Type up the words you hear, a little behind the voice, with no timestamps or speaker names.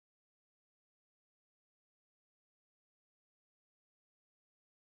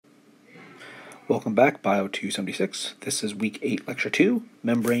Welcome back, Bio 276. This is Week 8, Lecture 2,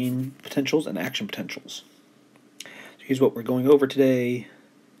 Membrane Potentials and Action Potentials. So here's what we're going over today,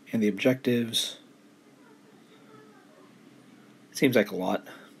 and the objectives. Seems like a lot.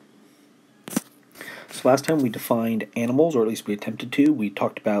 So last time we defined animals, or at least we attempted to. We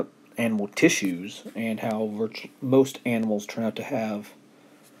talked about animal tissues, and how most animals turn out to have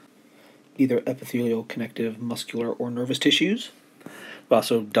either epithelial, connective, muscular, or nervous tissues. We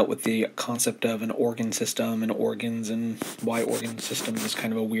also dealt with the concept of an organ system and organs, and why organ systems is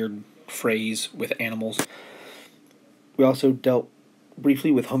kind of a weird phrase with animals. We also dealt briefly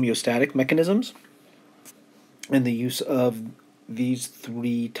with homeostatic mechanisms and the use of these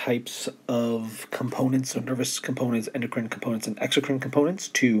three types of components, so nervous components, endocrine components, and exocrine components,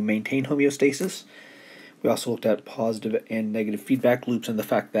 to maintain homeostasis. We also looked at positive and negative feedback loops and the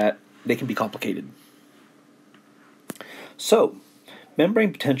fact that they can be complicated. So,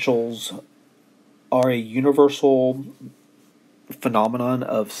 membrane potentials are a universal phenomenon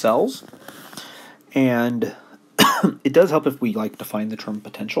of cells, and it does help if we define the term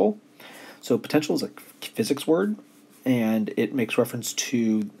potential. So potential is a physics word, and it makes reference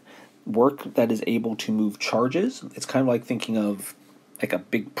to work that is able to move charges. It's kind of like thinking of like a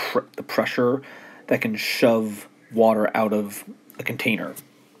big the pressure that can shove water out of a container.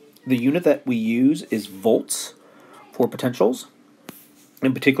 The unit that we use is volts for potentials.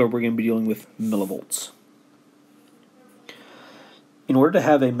 In particular, we're going to be dealing with millivolts. In order to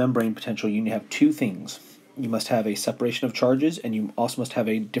have a membrane potential, you need to have two things. You must have a separation of charges, and you also must have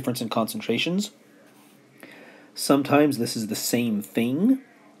a difference in concentrations. Sometimes this is the same thing,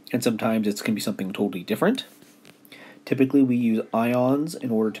 and sometimes it's going to be something totally different. Typically, we use ions in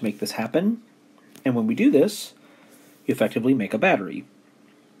order to make this happen, and when we do this, you effectively make a battery.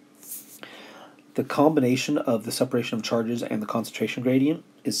 The combination of the separation of charges and the concentration gradient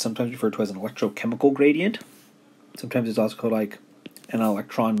is sometimes referred to as an electrochemical gradient. Sometimes it's also called like an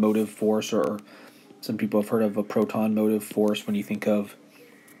electron motive force, or some people have heard of a proton motive force when you think of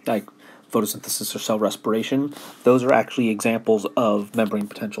like photosynthesis or cell respiration. Those are actually examples of membrane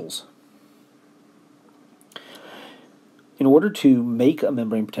potentials. In order to make a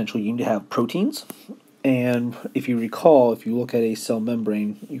membrane potential, you need to have proteins. And if you recall, if you look at a cell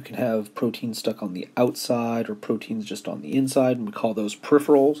membrane, you can have proteins stuck on the outside or proteins just on the inside, and we call those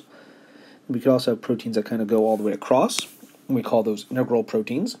peripherals. And we could also have proteins that kind of go all the way across, and we call those integral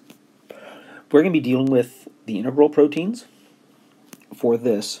proteins. We're going to be dealing with the integral proteins for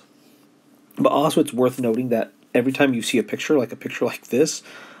this, but also it's worth noting that every time you see a picture like this,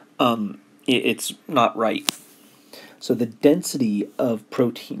 it's not right. So the density of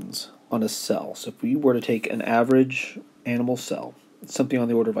proteins on a cell. So if we were to take an average animal cell, it's something on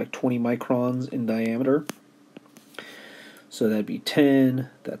the order of like 20 microns in diameter. So that'd be 10,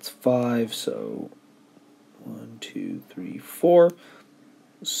 that's 5, so 1, 2, 3, 4.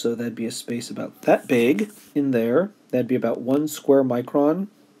 So that'd be a space about that big in there. That'd be about 1 square micron.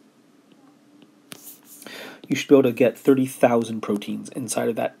 You should be able to get 30,000 proteins inside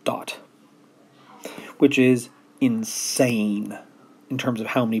of that dot, which is insane in terms of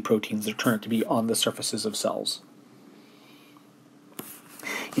how many proteins there turn out to be on the surfaces of cells.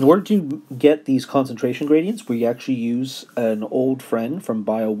 In order to get these concentration gradients, we actually use an old friend from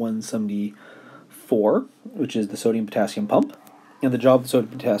Biol 174, which is the sodium-potassium pump. And the job of the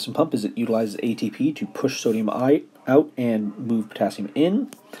sodium-potassium pump is it utilizes ATP to push sodium out and move potassium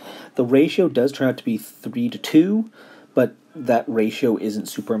in. The ratio does turn out to be 3:2, but that ratio isn't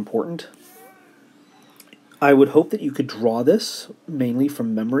super important. I would hope that you could draw this mainly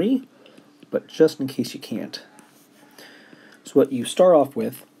from memory, but just in case you can't. So what you start off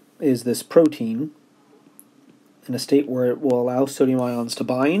with is this protein in a state where it will allow sodium ions to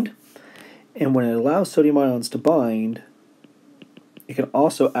bind, and when it allows sodium ions to bind, it can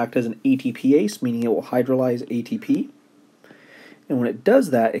also act as an ATPase, meaning it will hydrolyze ATP, and when it does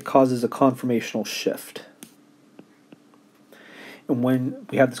that, it causes a conformational shift. And when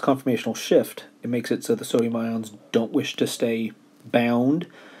we have this conformational shift, it makes it so the sodium ions don't wish to stay bound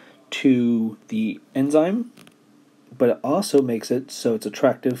to the enzyme, but it also makes it so it's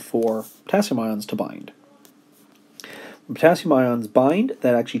attractive for potassium ions to bind. When potassium ions bind,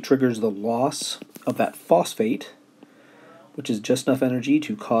 that actually triggers the loss of that phosphate, which is just enough energy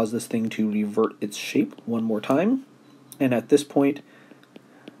to cause this thing to revert its shape one more time. And at this point,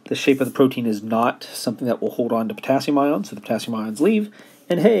 the shape of the protein is not something that will hold on to potassium ions, so the potassium ions leave,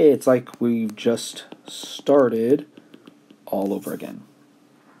 and hey, it's like we've just started all over again.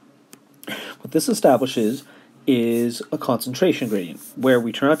 What this establishes is a concentration gradient, where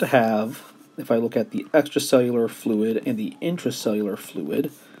we turn out to have, if I look at the extracellular fluid and the intracellular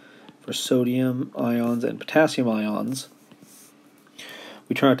fluid, for sodium ions and potassium ions,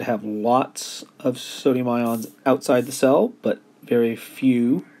 we turn out to have lots of sodium ions outside the cell, but very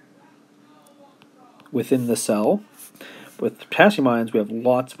few within the cell. With potassium ions, we have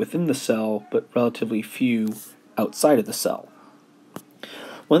lots within the cell, but relatively few outside of the cell.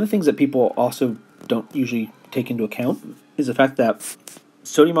 One of the things that people also don't usually take into account is the fact that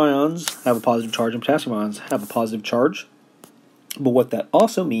sodium ions have a positive charge and potassium ions have a positive charge. But what that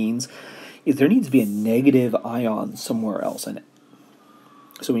also means is there needs to be a negative ion somewhere else in it.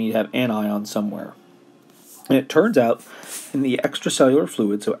 So we need to have an ion somewhere. And it turns out in the extracellular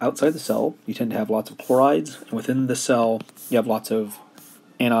fluid, so outside the cell, you tend to have lots of chlorides, and within the cell, you have lots of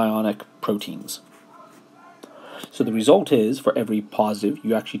anionic proteins. So the result is, for every positive,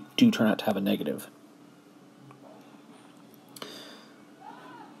 you actually do turn out to have a negative.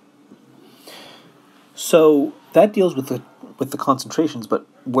 So that deals with the concentrations, but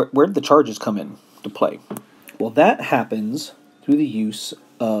where did the charges come in to play? Well, that happens through the use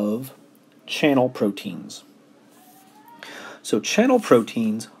of channel proteins. So channel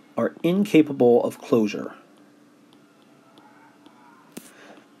proteins are incapable of closure.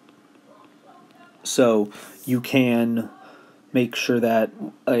 So you can make sure that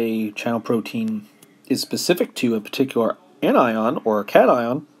a channel protein is specific to a particular anion or a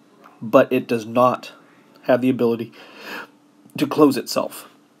cation, but it does not have the ability to close itself.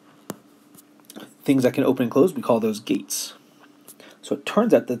 Things that can open and close, we call those gates. So it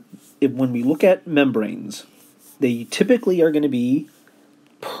turns out that when we look at membranes, they typically are going to be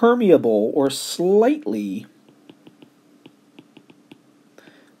permeable or slightly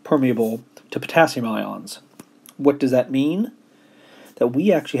permeable to potassium ions. What does that mean? That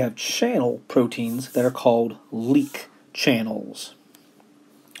we actually have channel proteins that are called leak channels.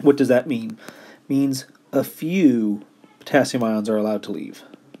 What does that mean? It means a few potassium ions are allowed to leave.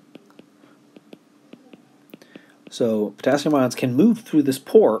 So potassium ions can move through this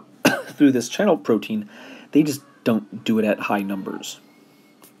pore, through this channel protein. They just don't do it at high numbers.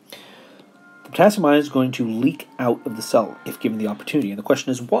 The potassium ion is going to leak out of the cell if given the opportunity. And the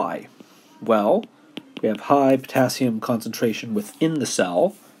question is why? Well, we have high potassium concentration within the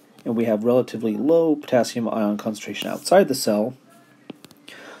cell, and we have relatively low potassium ion concentration outside the cell.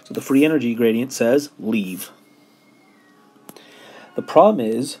 So the free energy gradient says leave. The problem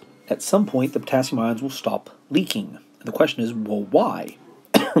is, at some point, the potassium ions will stop leaking. And the question is, well, why?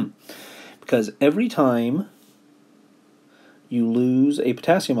 Because every time you lose a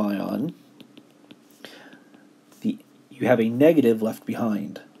potassium ion, you have a negative left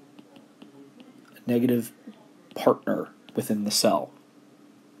behind. A negative partner within the cell.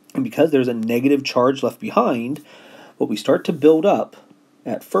 And because there's a negative charge left behind, what we start to build up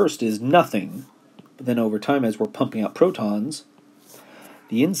at first is nothing. But then over time, as we're pumping out protons,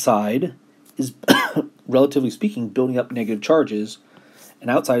 the inside is, relatively speaking, building up negative charges, and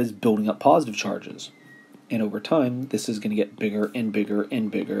outside is building up positive charges. And over time, this is going to get bigger and bigger and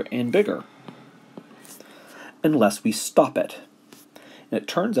bigger and bigger, unless we stop it. And it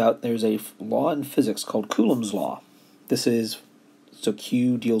turns out there's a law in physics called Coulomb's law. So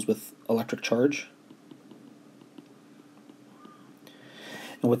Q deals with electric charge.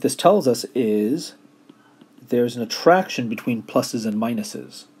 And what this tells us is there's an attraction between pluses and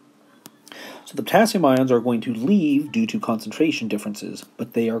minuses. So the potassium ions are going to leave due to concentration differences,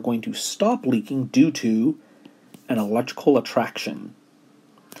 but they are going to stop leaking due to an electrical attraction.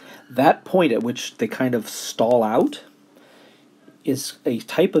 That point at which they kind of stall out is a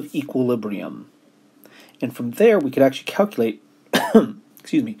type of equilibrium. And from there we could actually calculate, well,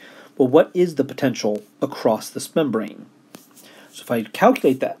 what is the potential across this membrane? So if I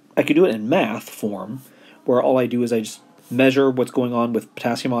calculate that, I could do it in math form, where all I do is I just measure what's going on with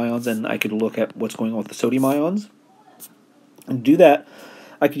potassium ions, and I could look at what's going on with the sodium ions. And to do that,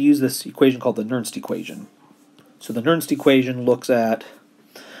 I could use this equation called the Nernst equation. So the Nernst equation looks at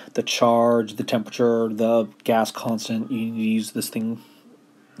the charge, the temperature, the gas constant. You use this thing,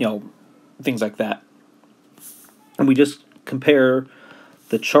 things like that. And we just compare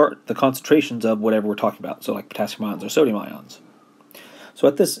the concentrations of whatever we're talking about, so like potassium ions or sodium ions. So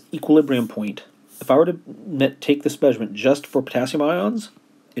at this equilibrium point, if I were to take this measurement just for potassium ions,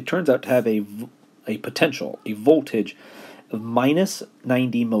 it turns out to have a potential, a voltage of minus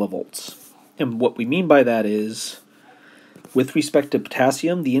 90 millivolts. And what we mean by that is, with respect to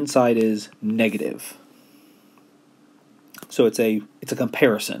potassium, the inside is negative. So it's a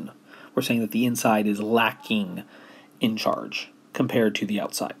comparison. We're saying that the inside is lacking in charge compared to the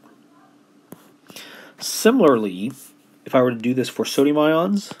outside. Similarly, if I were to do this for sodium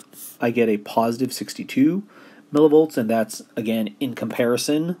ions, I get a positive 62 millivolts, and that's, again, in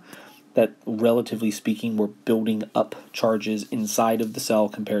comparison. that, relatively speaking, we're building up charges inside of the cell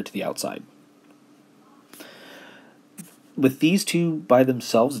compared to the outside. With these two by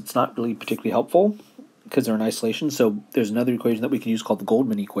themselves, it's not really particularly helpful because they're in isolation. So there's another equation that we can use called the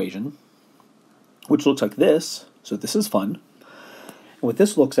Goldman equation, which looks like this. So this is fun. And what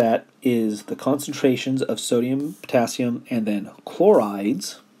this looks at is the concentrations of sodium, potassium, and then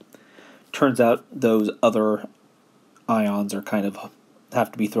chlorides. Turns out those other ions are kind of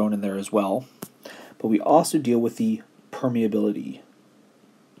have to be thrown in there as well. But we also deal with the permeability.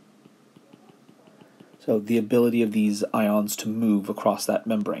 So the ability of these ions to move across that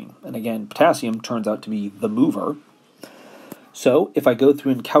membrane. And again, potassium turns out to be the mover. So if I go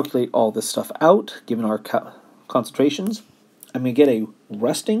through and calculate all this stuff out, given our concentrations, I'm going to get a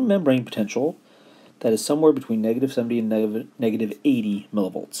resting membrane potential that is somewhere between negative 70 and negative 80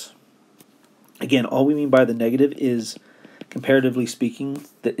 millivolts. Again, all we mean by the negative is, comparatively speaking,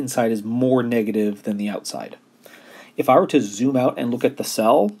 the inside is more negative than the outside. If I were to zoom out and look at the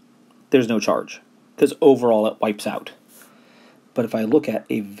cell, there's no charge, because overall it wipes out. But if I look at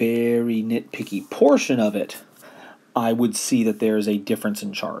a very nitpicky portion of it, I would see that there is a difference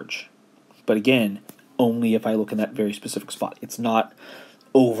in charge. But again, only if I look in that very specific spot. It's not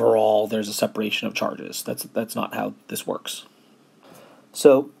overall there's a separation of charges. That's not how this works.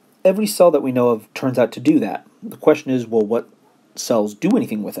 So every cell that we know of turns out to do that. The question is, well, what cells do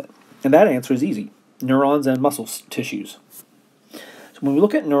anything with it? And that answer is easy. Neurons and muscle tissues. So when we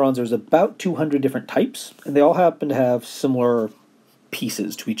look at neurons, there's about 200 different types, and they all happen to have similar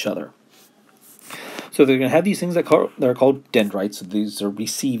pieces to each other. So they're going to have these things that are called dendrites. So these are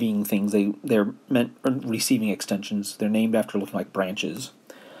receiving things. They're meant receiving extensions. They're named after looking like branches.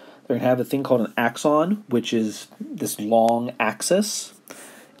 They're going to have a thing called an axon, which is this long axis.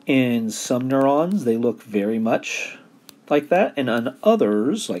 In some neurons, they look very much like that, and on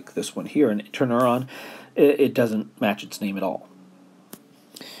others, like this one here, an interneuron, it doesn't match its name at all.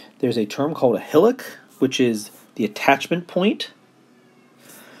 There's a term called a hillock, which is the attachment point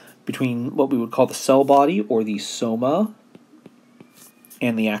between what we would call the cell body, or the soma,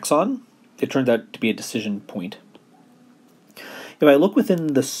 and the axon. It turns out to be a decision point. If I look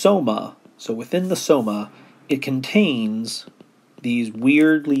within the soma, so within the soma, it contains these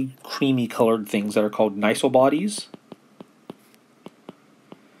weirdly creamy colored things that are called nisobodies,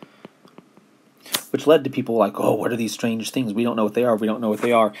 which led to people like, oh, what are these strange things? We don't know what they are. We don't know what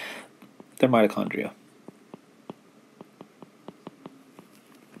they are. They're mitochondria.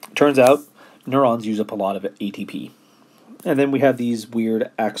 Turns out neurons use up a lot of ATP. And then we have these weird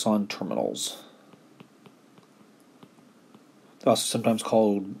axon terminals. They're also sometimes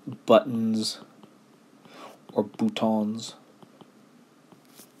called buttons or boutons.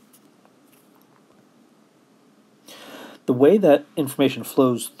 The way that information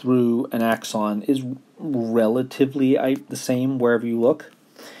flows through an axon is relatively the same wherever you look.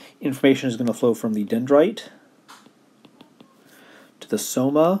 Information is going to flow from the dendrite to the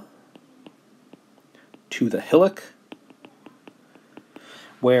soma to the hillock,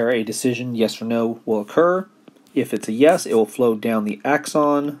 where a decision yes or no will occur. If it's a yes, it will flow down the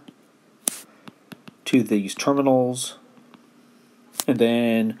axon to these terminals, and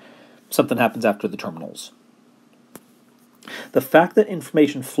then something happens after the terminals. The fact that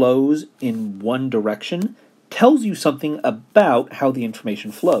information flows in one direction tells you something about how the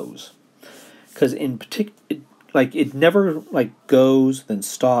information flows. Because in particular, it never goes, then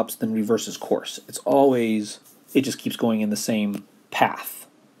stops, then reverses course. It's always, it just keeps going in the same path.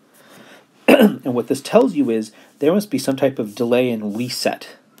 And what this tells you is there must be some type of delay and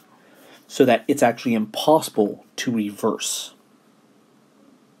reset so that it's actually impossible to reverse.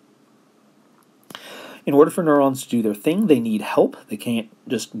 In order for neurons to do their thing, they need help. They can't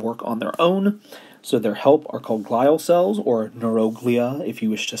just work on their own. So their help are called glial cells, or neuroglia, if you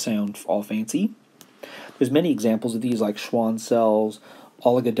wish to sound all fancy. There's many examples of these, like Schwann cells,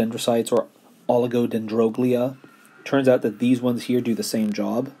 oligodendrocytes, or oligodendroglia. Turns out that these ones here do the same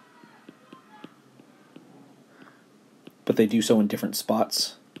job, but they do so in different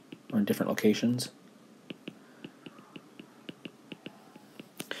spots or in different locations.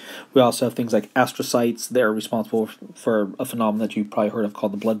 We also have things like astrocytes. They're responsible for a phenomenon that you've probably heard of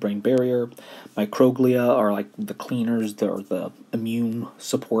called the blood-brain barrier. Microglia are like the cleaners. They're the immune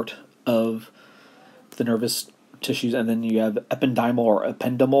support of the nervous tissues. And then you have ependymal or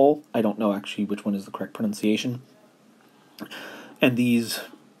ependymal. I don't know actually which one is the correct pronunciation. And these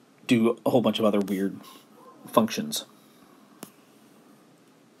do a whole bunch of other weird functions.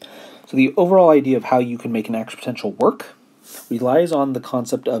 So the overall idea of how you can make an action potential work relies on the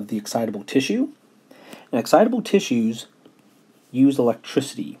concept of the excitable tissue. And excitable tissues use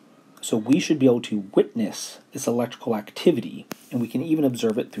electricity. So we should be able to witness this electrical activity, and we can even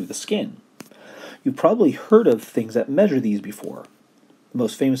observe it through the skin. You've probably heard of things that measure these before. The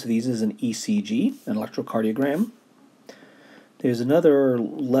most famous of these is an ECG, an electrocardiogram. There's another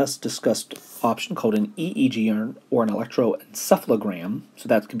less discussed option called an EEG or an electroencephalogram. So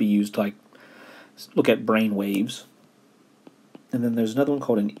that could be used to look at brain waves. And then there's another one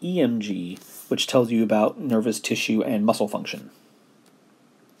called an EMG, which tells you about nervous tissue and muscle function.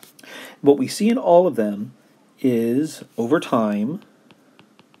 What we see in all of them is, over time,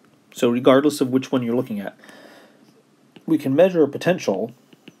 so regardless of which one you're looking at, we can measure a potential,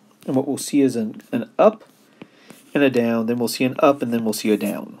 and what we'll see is an up and a down, then we'll see an up, and then we'll see a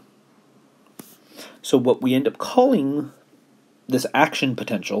down. So what we end up calling this action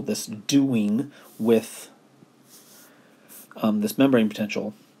potential, this doing with this membrane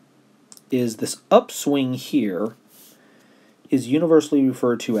potential, is this upswing here is universally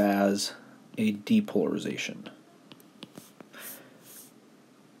referred to as a depolarization.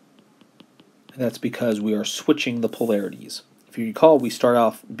 And that's because we are switching the polarities. If you recall, we start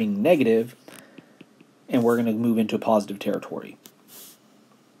off being negative, and we're going to move into positive territory.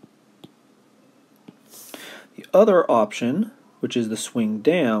 The other option, which is the swing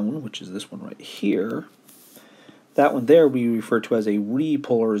down, which is this one right here, that one there we refer to as a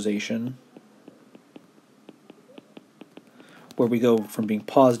repolarization, where we go from being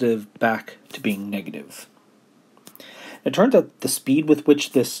positive back to being negative. It turns out the speed with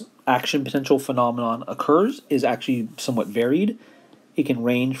which this action potential phenomenon occurs is actually somewhat varied. It can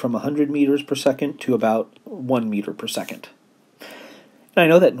range from 100 meters per second to about 1 meter per second. And I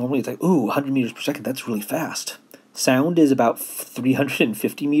know that normally it's like, ooh, 100 meters per second, that's really fast. Sound is about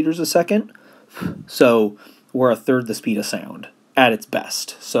 350 meters a second, so we're a third the speed of sound at its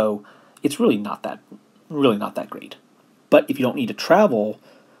best. So it's really not that great. But if you don't need to travel,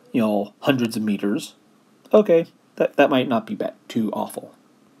 hundreds of meters, okay, that might not be too awful.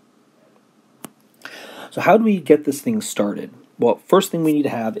 So how do we get this thing started? Well, first thing we need to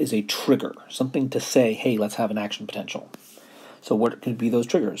have is a trigger, something to say, hey, let's have an action potential. So what could be those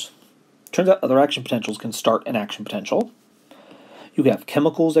triggers? Turns out other action potentials can start an action potential. You have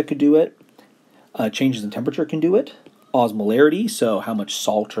chemicals that could do it. Changes in temperature can do it. Osmolarity, so how much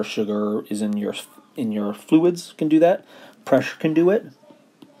salt or sugar is in your fluids, can do that. Pressure can do it.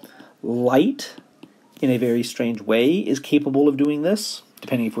 Light, in a very strange way, is capable of doing this,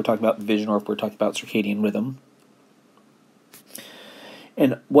 depending if we're talking about vision or if we're talking about circadian rhythm.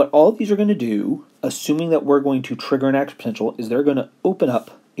 And what all of these are going to do, assuming that we're going to trigger an action potential, is they're going to open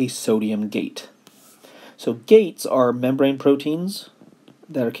up a sodium gate. So gates are membrane proteins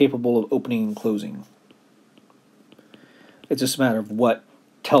that are capable of opening and closing. It's just a matter of what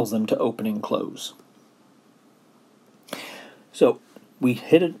tells them to open and close. So we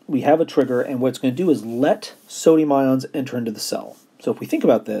have a trigger, and what it's going to do is let sodium ions enter into the cell. So if we think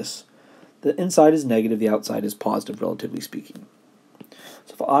about this, the inside is negative, the outside is positive, relatively speaking.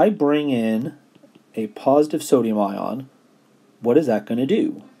 So if I bring in a positive sodium ion, what is that going to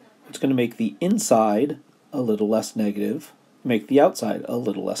do? It's going to make the inside a little less negative, make the outside a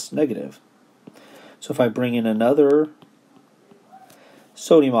little less negative. So if I bring in another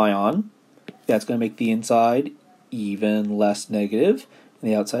sodium ion, that's going to make the inside even less negative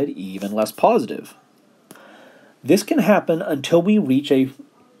and the outside even less positive. This can happen until we reach a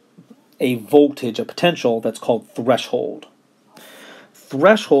voltage, a potential that's called threshold.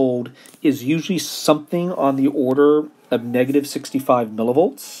 Threshold is usually something on the order of negative 65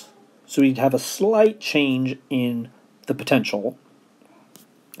 millivolts. So we'd have a slight change in the potential.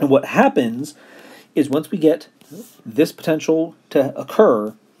 And what happens is once we get this potential to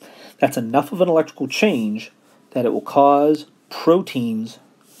occur, that's enough of an electrical change that it will cause proteins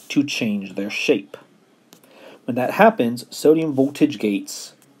to change their shape. When that happens, sodium voltage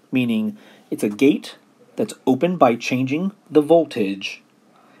gates, meaning it's a gate that's opened by changing the voltage,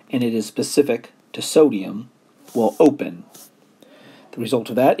 and it is specific to sodium, will open. The result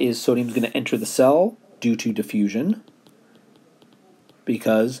of that is sodium is going to enter the cell due to diffusion,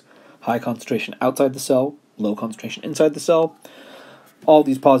 because high concentration outside the cell, low concentration inside the cell. All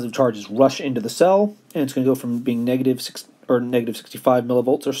these positive charges rush into the cell, and it's going to go from being negative 65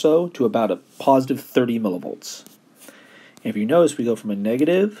 millivolts or so to about a positive 30 millivolts. And if you notice, we go from a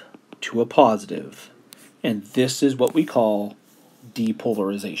negative to a positive, and this is what we call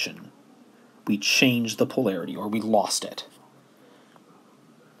depolarization. We changed the polarity, or we lost it.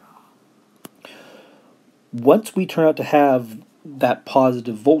 Once we turn out to have that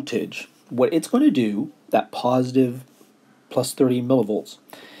positive voltage, what it's going to do, that positive plus 30 millivolts,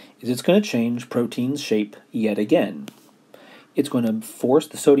 is it's going to change protein's shape yet again. it's going to force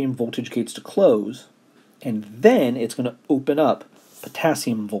the sodium voltage gates to close, and then it's going to open up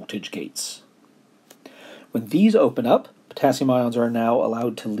potassium voltage gates. When these open up, potassium ions are now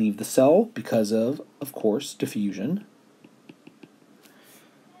allowed to leave the cell because of course, diffusion.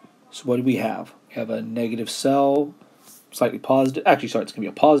 So what do we have? We have a negative cell, slightly positive. Actually, sorry, it's going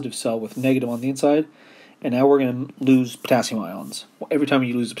to be a positive cell with negative on the inside. And now we're going to lose potassium ions. Well, every time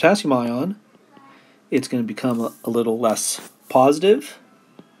you lose a potassium ion, it's going to become a little less positive.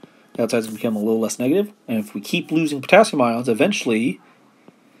 The outside's going to become a little less negative. And if we keep losing potassium ions, eventually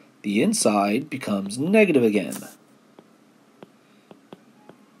the inside becomes negative again.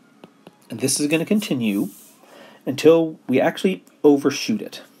 And this is going to continue until we actually overshoot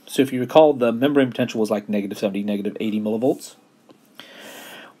it. So if you recall, the membrane potential was like negative 70, negative 80 millivolts.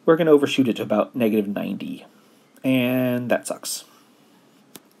 We're going to overshoot it to about negative 90. And that sucks.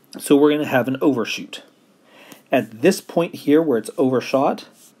 So we're going to have an overshoot. At this point here where it's overshot,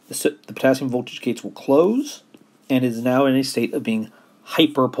 the potassium voltage gates will close and is now in a state of being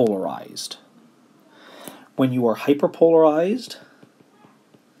hyperpolarized. When you are hyperpolarized,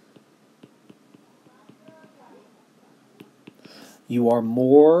 you are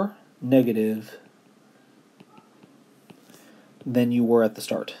more negative than you were at the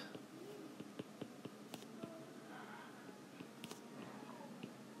start.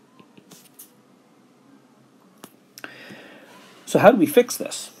 So how do we fix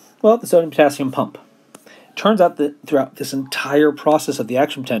this? Well, the sodium-potassium pump. It turns out that throughout this entire process of the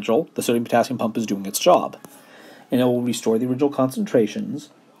action potential, the sodium-potassium pump is doing its job. And it will restore the original concentrations,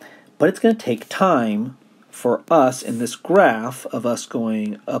 but it's going to take time for us in this graph of us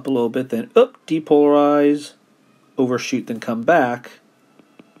going up a little bit, then up, depolarize, overshoot, then come back.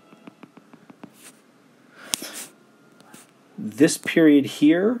 This period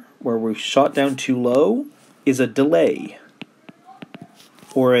here, where we shot down too low, is a delay,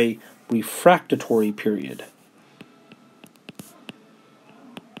 or a refractory period.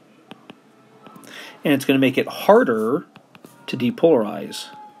 And it's going to make it harder to depolarize.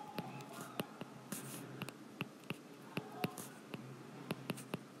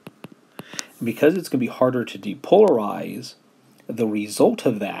 And because it's going to be harder to depolarize, the result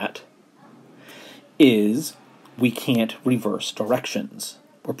of that is we can't reverse directions.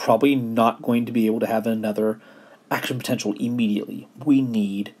 We're probably not going to be able to have another action potential immediately. We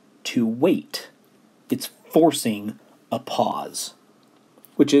need to wait. It's forcing a pause,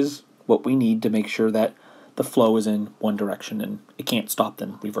 which is what we need to make sure that the flow is in one direction and it can't stop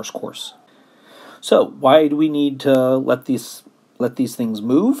then reverse course. So why do we need to let these things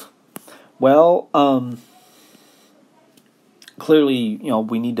move? Well, clearly,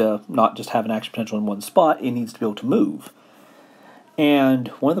 we need to not just have an action potential in one spot. It needs to be able to move. And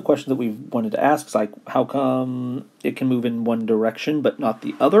one of the questions that we wanted to ask is like, how come it can move in one direction but not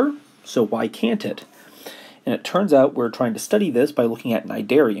the other? So why can't it? And it turns out we're trying to study this by looking at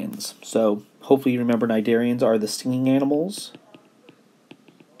cnidarians. So hopefully you remember cnidarians are the stinging animals,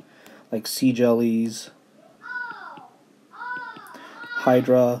 like sea jellies,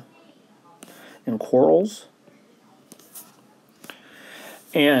 hydra, and corals.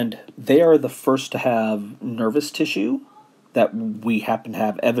 And they are the first to have nervous tissue that we happen to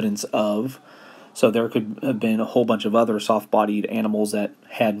have evidence of. So there could have been a whole bunch of other soft-bodied animals that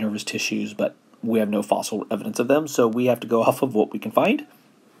had nervous tissues, but we have no fossil evidence of them, so we have to go off of what we can find.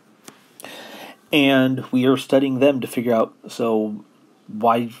 And we are studying them to figure out, so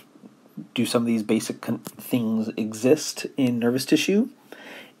why do some of these basic things exist in nervous tissue?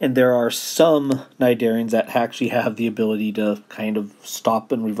 And there are some cnidarians that actually have the ability to kind of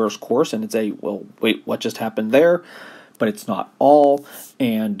stop and reverse course, and it's well, wait, what just happened there? But it's not all,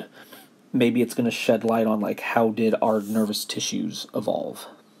 and maybe it's going to shed light on like how did our nervous tissues evolve.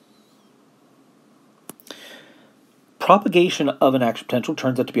 Propagation of an action potential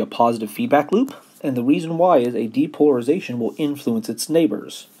turns out to be a positive feedback loop, and the reason why is a depolarization will influence its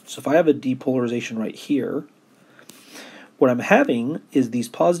neighbors. So if I have a depolarization right here, what I'm having is these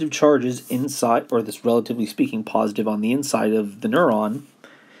positive charges inside, or this relatively speaking positive on the inside of the neuron,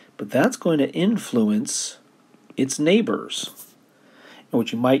 but that's going to influence its neighbors. And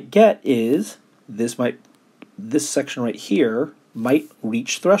what you might get is this section right here might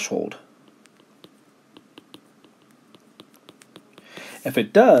reach threshold. If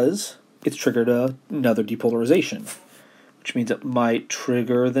it does, it's triggered another depolarization, which means it might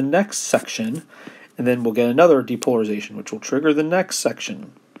trigger the next section, and then we'll get another depolarization, which will trigger the next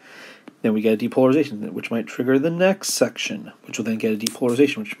section. Then we get a depolarization, which might trigger the next section, which will then get a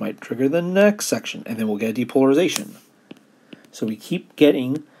depolarization, which might trigger the next section, and then we'll get a depolarization. So we keep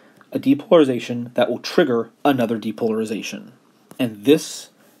getting a depolarization that will trigger another depolarization. And this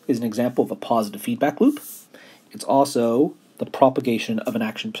is an example of a positive feedback loop. It's also the propagation of an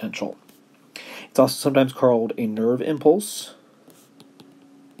action potential. It's also sometimes called a nerve impulse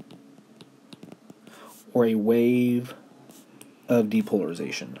or a wave of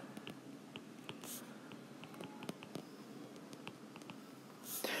depolarization.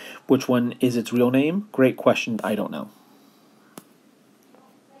 Which one is its real name? Great question, I don't know.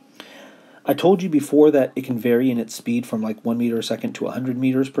 I told you before that it can vary in its speed from like 1 meter a second to 100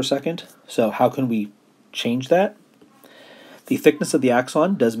 meters per second. So how can we change that? The thickness of the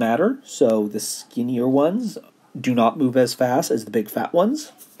axon does matter, so the skinnier ones do not move as fast as the big fat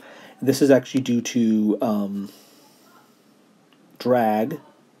ones. This is actually due to drag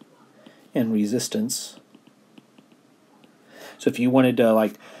and resistance. So if you wanted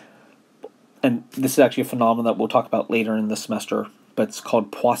to and this is actually a phenomenon that we'll talk about later in the semester, but it's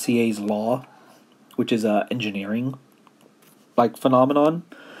called Poissier's law, which is a engineering phenomenon.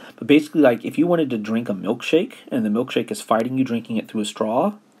 But basically, if you wanted to drink a milkshake and the milkshake is fighting you drinking it through a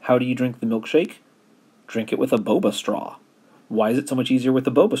straw, how do you drink the milkshake? Drink it with a boba straw. Why is it so much easier with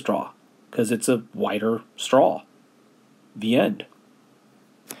a boba straw? Because it's a wider straw. The end.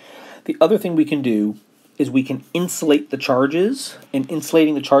 The other thing we can do is we can insulate the charges, and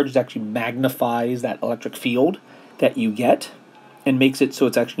insulating the charges actually magnifies that electric field that you get and makes it so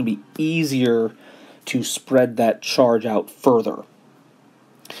it's actually going to be easier to spread that charge out further.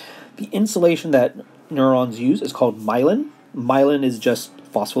 The insulation that neurons use is called myelin. Myelin is just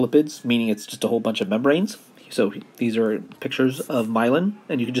phospholipids, meaning it's just a whole bunch of membranes. So these are pictures of myelin,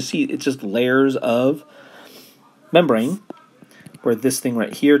 and you can just see it's just layers of membrane, where this thing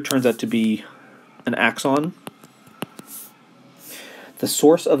right here turns out to be an axon. The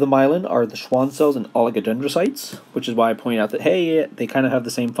source of the myelin are the Schwann cells and oligodendrocytes, which is why I point out that, hey, they kind of have the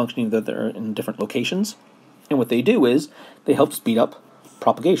same functioning, that they're in different locations. And what they do is they help speed up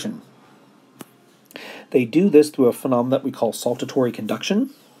propagation. They do this through a phenomenon that we call saltatory conduction.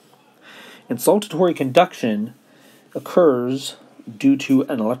 And saltatory conduction occurs due to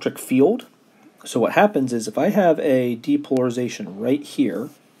an electric field. So what happens is if I have a depolarization right here,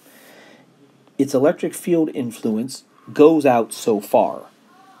 its electric field influence goes out so far.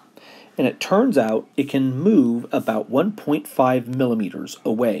 And it turns out it can move about 1.5 millimeters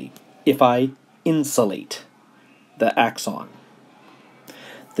away if I insulate the axon.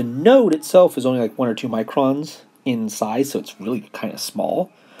 The node itself is only like 1 or 2 microns in size, so it's really kind of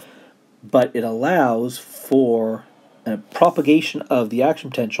small. But it allows for a propagation of the action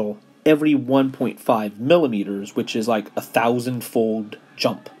potential every 1.5 millimeters, which is like a 1,000-fold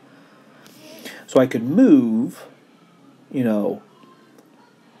jump. So I could move,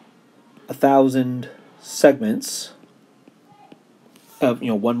 1,000 segments of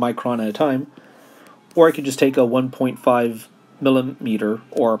 1 micron at a time, or I could just take a 1.5 millimeter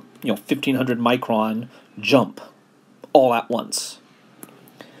or 1,500 micron jump all at once.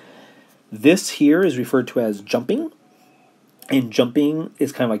 This here is referred to as jumping, and jumping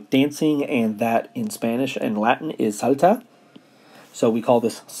is kind of like dancing, and that in Spanish and Latin is salta. So we call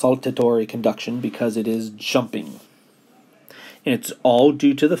this saltatory conduction because it is jumping. And it's all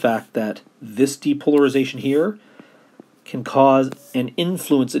due to the fact that this depolarization here can cause and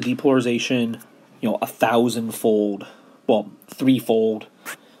influence a depolarization, 1,000-fold, 3-fold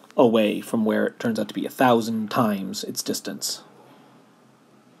away from where it turns out to be 1,000 times its distance.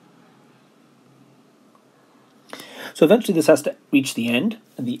 So eventually this has to reach the end,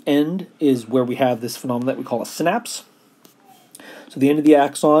 and the end is where we have this phenomenon that we call a synapse. So the end of the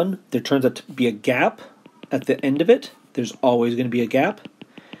axon, there turns out to be a gap at the end of it. There's always going to be a gap.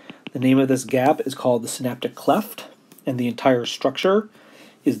 The name of this gap is called the synaptic cleft, and the entire structure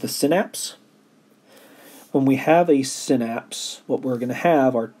is the synapse. When we have a synapse, what we're going to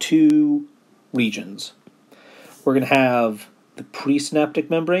have are 2 regions. We're going to have the presynaptic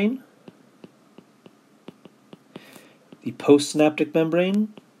membrane, the postsynaptic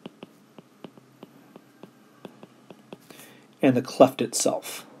membrane, and the cleft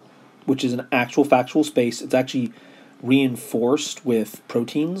itself, which is an actual factual space. It's actually reinforced with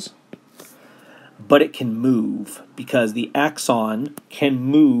proteins, but it can move because the axon can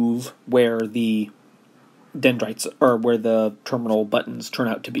move where the dendrites, or where the terminal buttons turn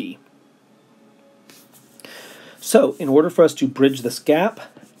out to be. So in order for us to bridge this gap,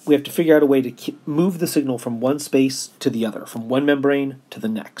 we have to figure out a way to move the signal from one space to the other, from one membrane to the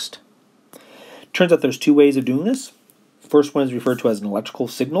next. Turns out there's 2 ways of doing this. First one is referred to as an electrical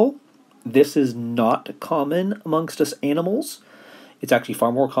signal. This is not common amongst us animals. It's actually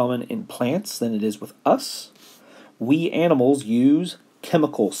far more common in plants than it is with us. We animals use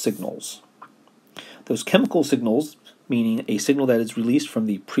chemical signals. Those chemical signals meaning a signal that is released from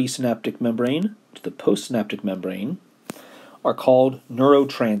the presynaptic membrane to the postsynaptic membrane, are called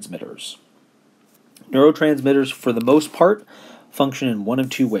neurotransmitters. Neurotransmitters, for the most part, function in one of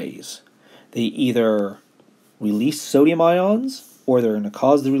two ways. They either release sodium ions, or they're going to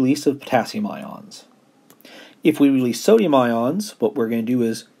cause the release of potassium ions. If we release sodium ions, what we're going to do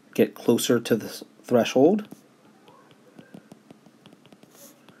is get closer to the threshold.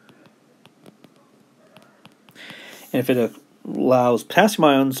 And if it allows potassium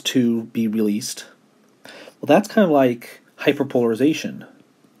ions to be released, well, that's kind of like hyperpolarization.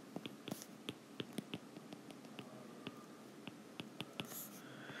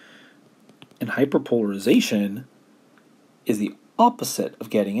 And hyperpolarization is the opposite of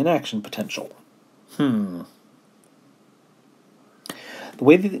getting an action potential. The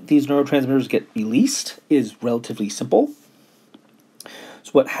way that these neurotransmitters get released is relatively simple.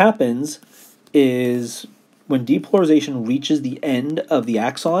 So what happens is when depolarization reaches the end of the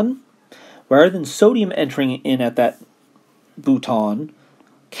axon, rather than sodium entering in at that bouton,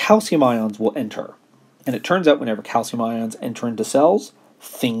 calcium ions will enter. And it turns out whenever calcium ions enter into cells,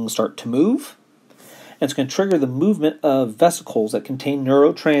 things start to move. And it's going to trigger the movement of vesicles that contain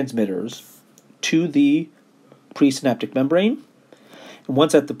neurotransmitters to the presynaptic membrane. And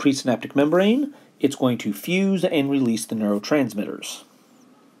once at the presynaptic membrane, it's going to fuse and release the neurotransmitters.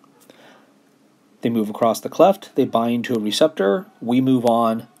 They move across the cleft, they bind to a receptor, we move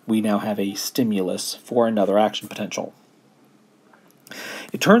on, we now have a stimulus for another action potential.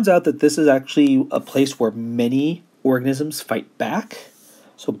 It turns out that this is actually a place where many organisms fight back.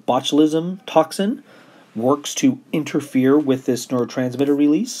 So botulism toxin works to interfere with this neurotransmitter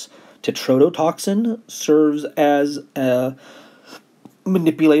release. Tetrodotoxin serves as a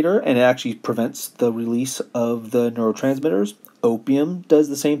manipulator and it actually prevents the release of the neurotransmitters. Opium does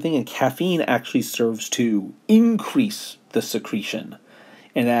the same thing, and caffeine actually serves to increase the secretion.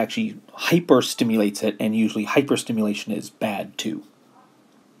 And it actually hyperstimulates it, and usually hyperstimulation is bad too.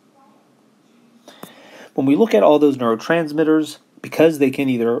 When we look at all those neurotransmitters, because they can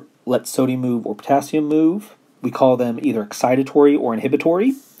either let sodium move or potassium move, we call them either excitatory or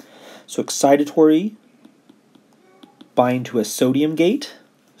inhibitory. So excitatory bind to a sodium gate.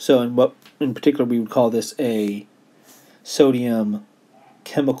 So in particular we would call this a sodium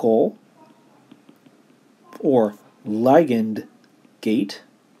chemical or ligand gate.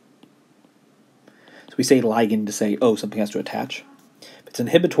 So we say ligand to say, oh, something has to attach. If it's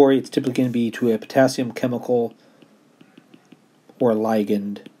inhibitory, it's typically going to be to a potassium chemical or a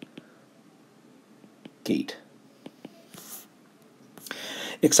ligand gate.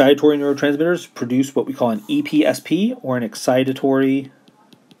 Excitatory neurotransmitters produce what we call an EPSP, or an excitatory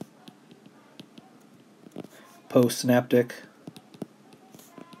postsynaptic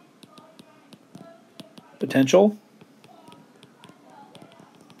potential.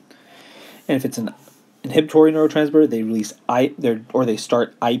 And if it's an inhibitory neurotransmitter, they release they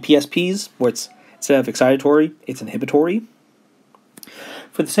start IPSPs, where it's instead of excitatory, it's inhibitory.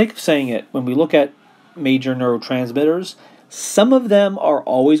 For the sake of saying it, when we look at major neurotransmitters, some of them are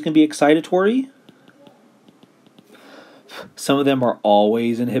always going to be excitatory. Some of them are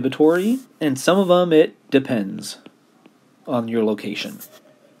always inhibitory, and some of them it depends on your location.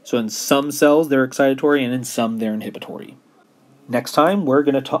 So in some cells they're excitatory, and in some they're inhibitory. Next time we're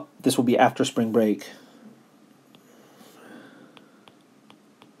going to talk, this will be after spring break.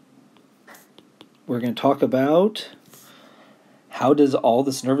 We're going to talk about how does all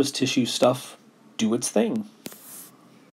this nervous tissue stuff do its thing.